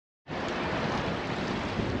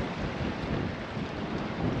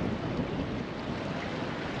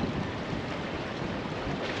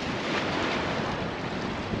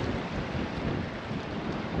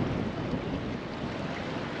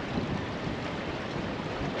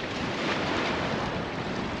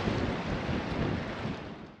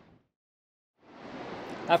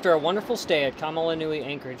After a wonderful stay at Alenuihaha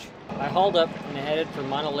Anchorage, I hauled up and headed for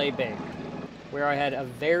Manalei Bay, where I had a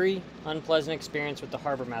very unpleasant experience with the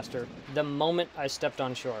harbor master the moment I stepped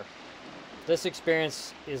on shore. This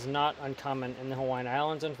experience is not uncommon in the Hawaiian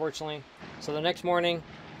Islands, unfortunately, so the next morning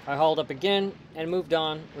I hauled up again and moved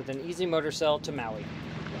on with an easy motor sail to Maui.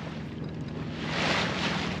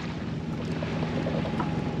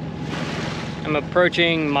 I'm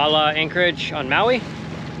approaching Mala Anchorage on Maui,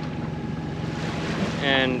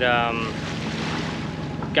 and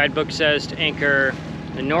guidebook says to anchor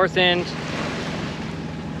the north end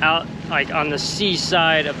out like on the sea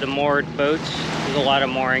side of the moored boats. There's a lot of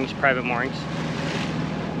moorings, private moorings.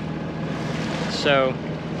 So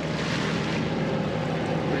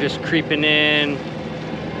we're just creeping in,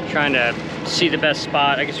 trying to see the best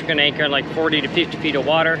spot. I guess we're gonna anchor in like 40 to 50 feet of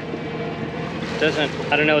water.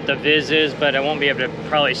 I don't know what the viz is, but I won't be able to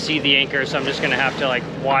probably see the anchor, so I'm just gonna have to like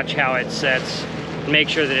watch how it sets, make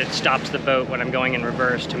sure that it stops the boat when I'm going in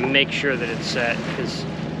reverse to make sure that it's set, because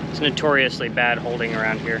it's notoriously bad holding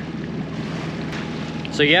around here.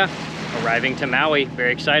 So yeah, arriving to Maui,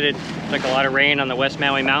 very excited. Took a lot of rain on the West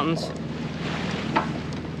Maui Mountains.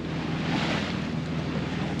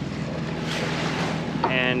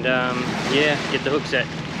 And yeah, get the hook set.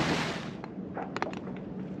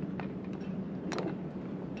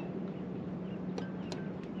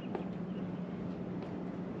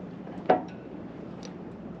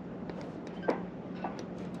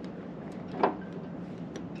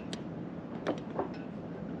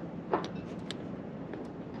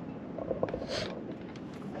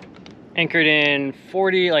 Anchored in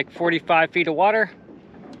 45 feet of water.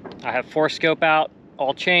 I have 4-scope out,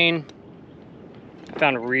 all chain. I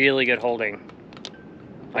found really good holding.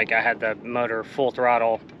 Like I had the motor full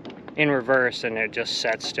throttle in reverse and it just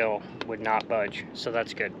sat still, would not budge. So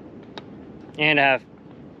that's good. And I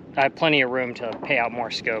have plenty of room to pay out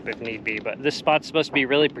more scope if need be, but this spot's supposed to be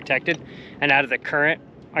really protected and out of the current.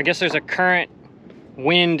 I guess there's a current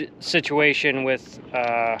wind situation with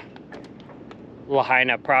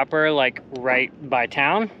Lahaina proper, like right by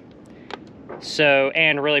town, so,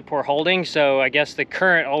 and really poor holding, so I guess the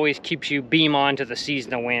current always keeps you beam on to the seas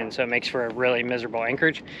and the wind, so it makes for a really miserable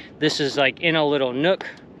anchorage. This is like in a little nook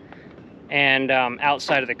and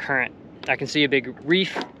outside of the current. I can see a big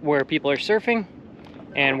reef where people are surfing,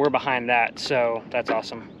 and we're behind that, so that's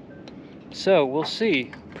awesome. So we'll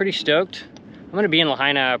see. Pretty stoked. I'm gonna be in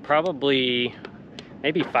Lahaina probably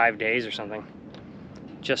maybe 5 days or something,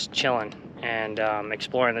 just chilling and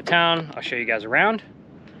exploring the town. I'll show you guys around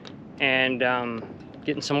and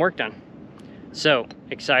getting some work done. So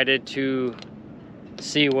excited to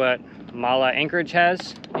see what Mala Anchorage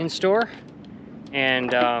has in store, and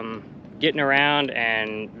getting around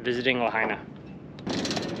and visiting Lahaina.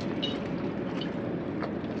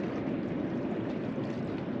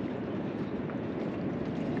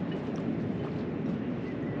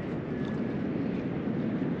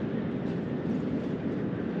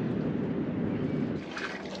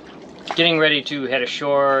 Getting ready to head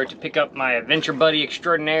ashore to pick up my adventure buddy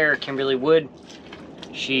extraordinaire, Kimberly Wood.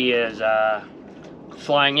 She is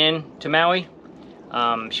flying in to Maui.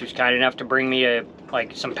 She was kind enough to bring me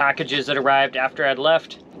some packages that arrived after I'd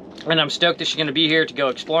left. And I'm stoked that she's gonna be here to go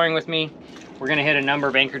exploring with me. We're gonna hit a number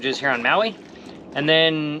of anchorages here on Maui. And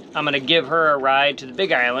then I'm gonna give her a ride to the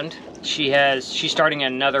Big Island. She's starting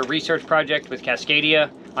another research project with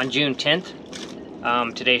Cascadia on June 10th.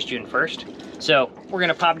 Today's June 1st. So we're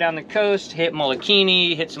gonna pop down the coast, hit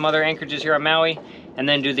Molokini, hit some other anchorages here on Maui, and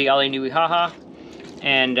then do the Alenuihaha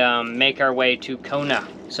and make our way to Kona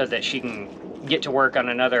so that she can get to work on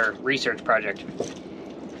another research project.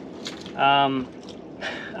 I've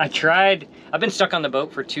been stuck on the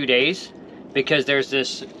boat for 2 days because there's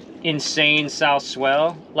this insane south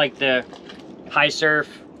swell. Like the high surf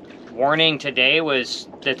warning today was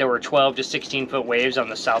that there were 12 to 16 foot waves on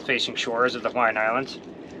the south facing shores of the Hawaiian Islands.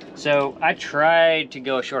 So I tried to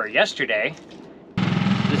go ashore yesterday.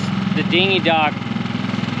 The dinghy dock,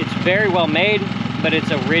 it's very well made, but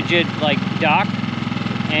it's a rigid dock,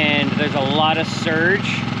 and there's a lot of surge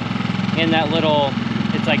in that little,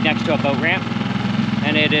 it's like next to a boat ramp,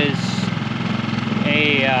 and it is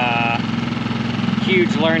a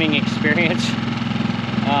huge learning experience.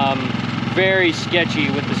 Very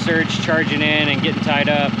sketchy with the surge charging in and getting tied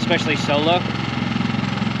up, especially solo.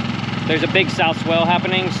 There's a big south swell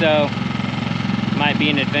happening, so it might be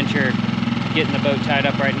an adventure getting the boat tied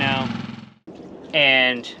up right now.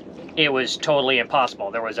 And it was totally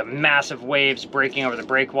impossible. There was a massive waves breaking over the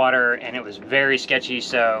breakwater, and it was very sketchy,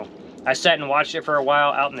 so I sat and watched it for a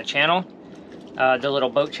while out in the channel, the little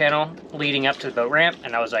boat channel leading up to the boat ramp,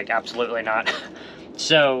 and I was like, absolutely not.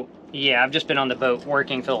 So yeah, I've just been on the boat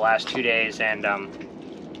working for the last 2 days, and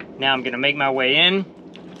now I'm gonna make my way in,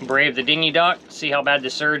 brave the dinghy dock, see how bad the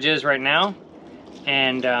surge is right now,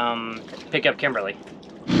 and pick up Kimberly.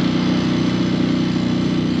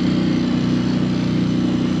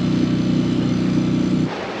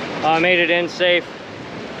 I made it in safe.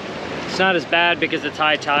 It's not as bad because it's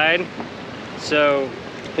high tide, so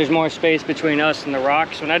there's more space between us and the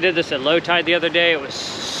rocks. When I did this at low tide the other day, it was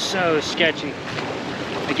so sketchy.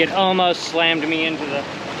 Like it almost slammed me into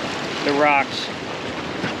the rocks.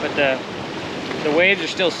 But the waves are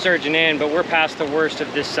still surging in, but we're past the worst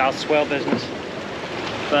of this south swell business.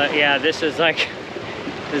 But yeah, this is like,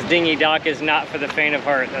 this dinghy dock is not for the faint of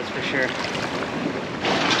heart, that's for sure.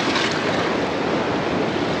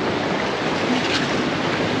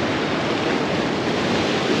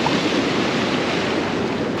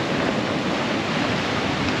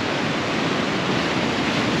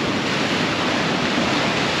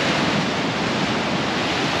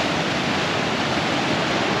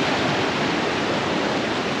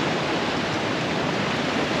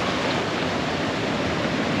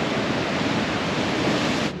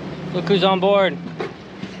 Look who's on board.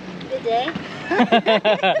 Good day.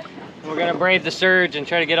 We're gonna brave the surge and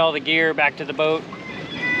try to get all the gear back to the boat.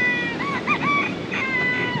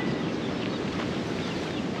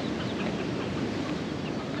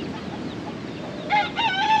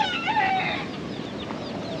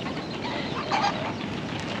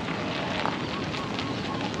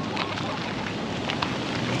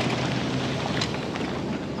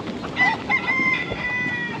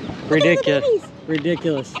 Ridiculous.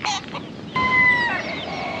 Ridiculous.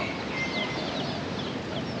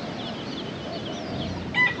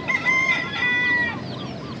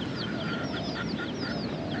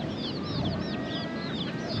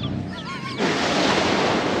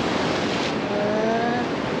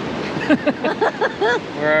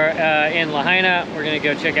 We're in Lahaina. We're gonna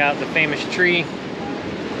go check out the famous tree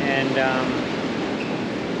and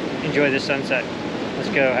enjoy the sunset. Let's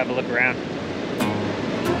go have a look around.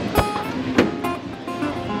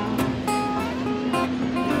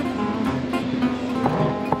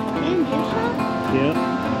 Yep.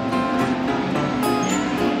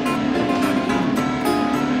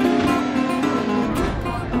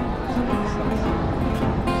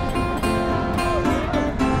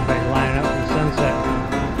 Everybody lining up for the sunset.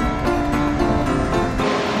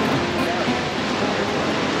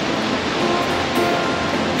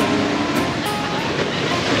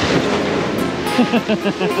 This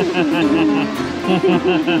is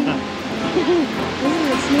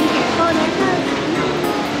a sneaker. Oh, there it goes.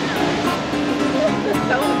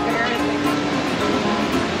 So embarrassing.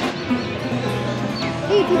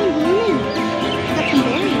 Hey, you didn't bloom. Got some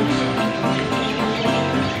berries.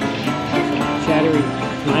 Chattery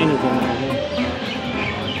hyenas on there.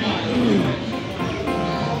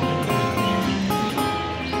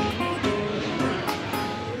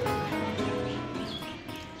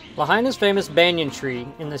 Lahaina's famous banyan tree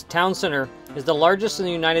in this town center is the largest in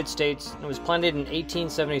the United States and was planted in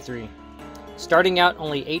 1873. Starting out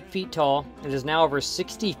only 8 feet tall, it is now over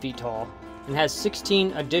 60 feet tall and has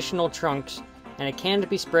 16 additional trunks and a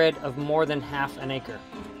canopy spread of more than half an acre.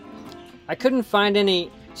 I couldn't find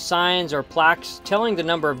any signs or plaques telling the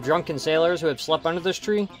number of drunken sailors who have slept under this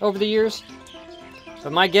tree over the years,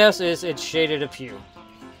 but my guess is it's shaded a few.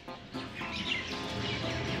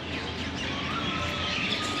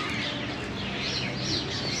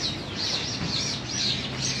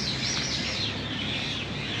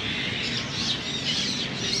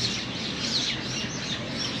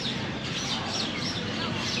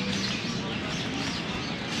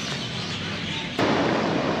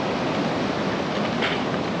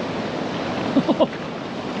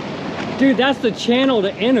 Dude, that's the channel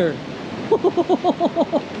to enter. Looking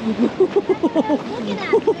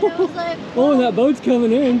at it, I was like, oh, that boat's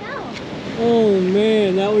coming in. Oh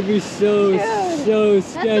man, that would be so sketchy.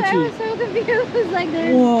 That's why I was so confused. Like,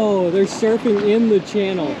 whoa, they're surfing in the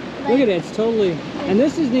channel. Like, look at it, it's totally. And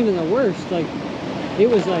this isn't even the worst. Like, it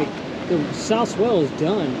was like the south swell is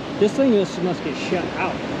done. This thing must get shut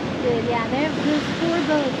out. Dude, yeah, there's 4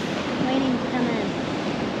 boats waiting to come in.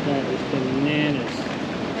 That is bananas.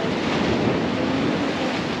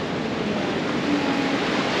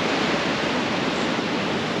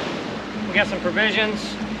 We got some provisions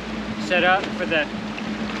set up for the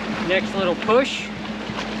next little push.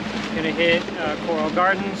 Gonna hit Coral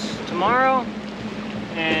Gardens tomorrow,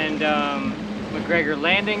 and McGregor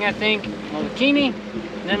Landing, I think, Molokini,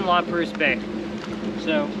 and then La Perouse Bay.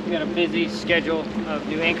 So we got a busy schedule of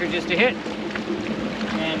new anchorages to hit,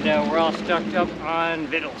 and we're all stocked up on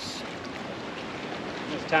victuals.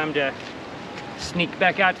 It's time to sneak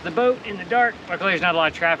back out to the boat in the dark. Luckily there's not a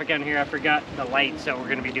lot of traffic down here. I forgot the light, so we're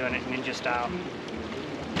gonna be doing it ninja style.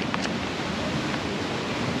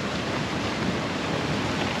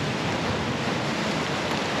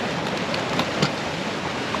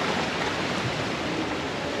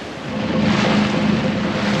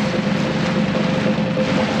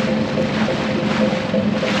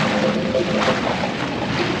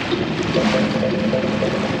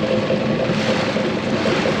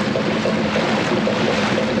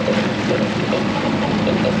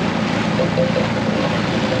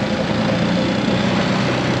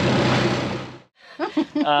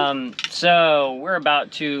 So we're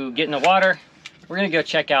about to get in the water. We're gonna go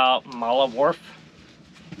check out Mala Wharf.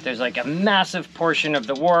 There's like a massive portion of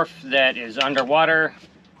the wharf that is underwater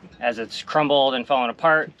as it's crumbled and fallen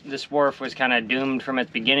apart. This wharf was kind of doomed from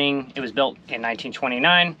its beginning. It was built in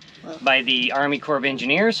 1929 by the Army Corps of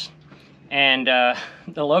Engineers. And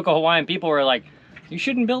the local Hawaiian people were like, you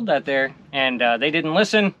shouldn't build that there. And they didn't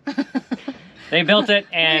listen. They built it,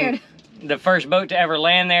 and the first boat to ever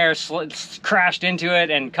land there crashed into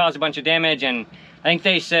it and caused a bunch of damage. And I think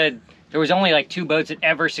they said there was only like 2 boats that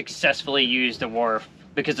ever successfully used the wharf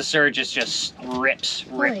because the surge just rips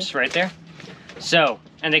right there. So,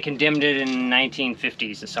 and they condemned it in the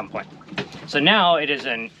 1950s at some point. So now it is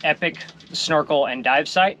an epic snorkel and dive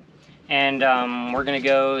site, and we're gonna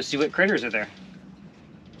go see what critters are there.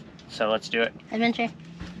 So let's do it. Adventure.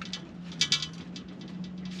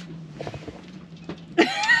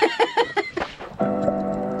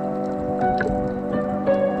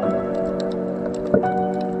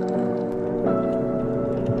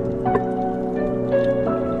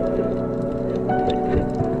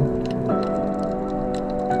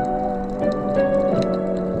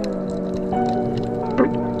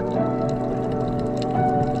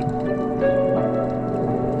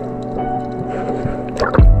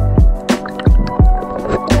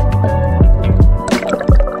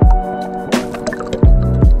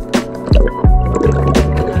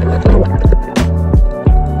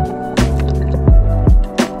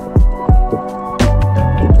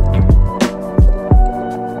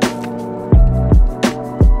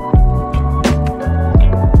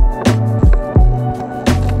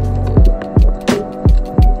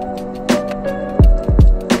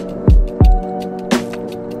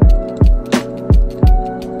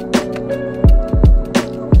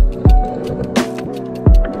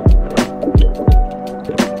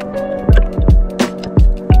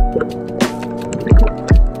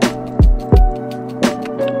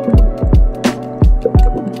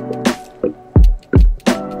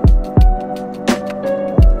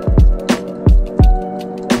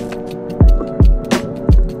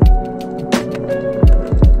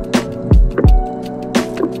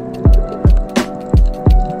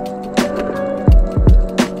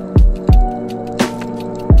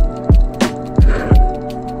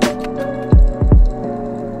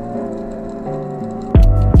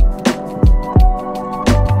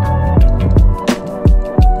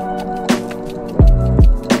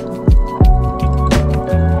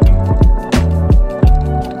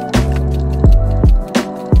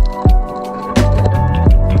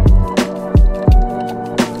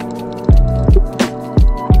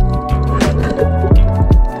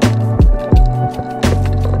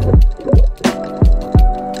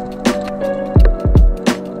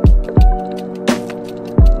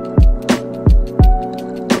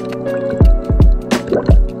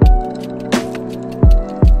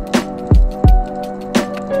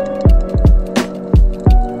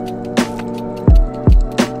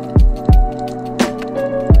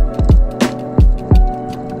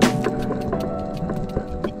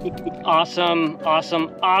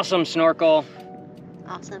 Awesome snorkel.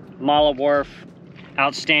 Awesome. Mala Wharf,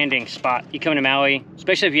 outstanding spot. You come to Maui,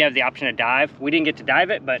 especially if you have the option to dive. We didn't get to dive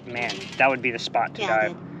it, but man, that would be the spot to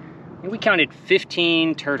dive. And we counted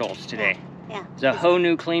 15 turtles today. Yeah. There's a whole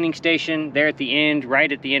new cleaning station there at the end,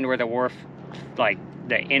 right at the end where the wharf, like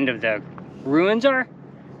the end of the ruins are.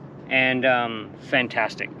 And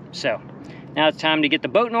fantastic. So now it's time to get the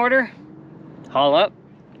boat in order, haul up,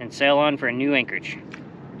 and sail on for a new anchorage.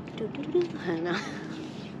 I know.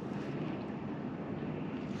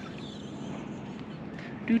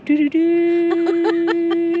 If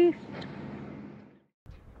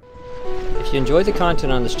you enjoy the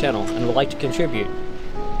content on this channel and would like to contribute,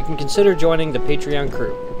 you can consider joining the Patreon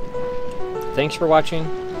crew. Thanks for watching.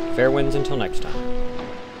 Fair winds until next time.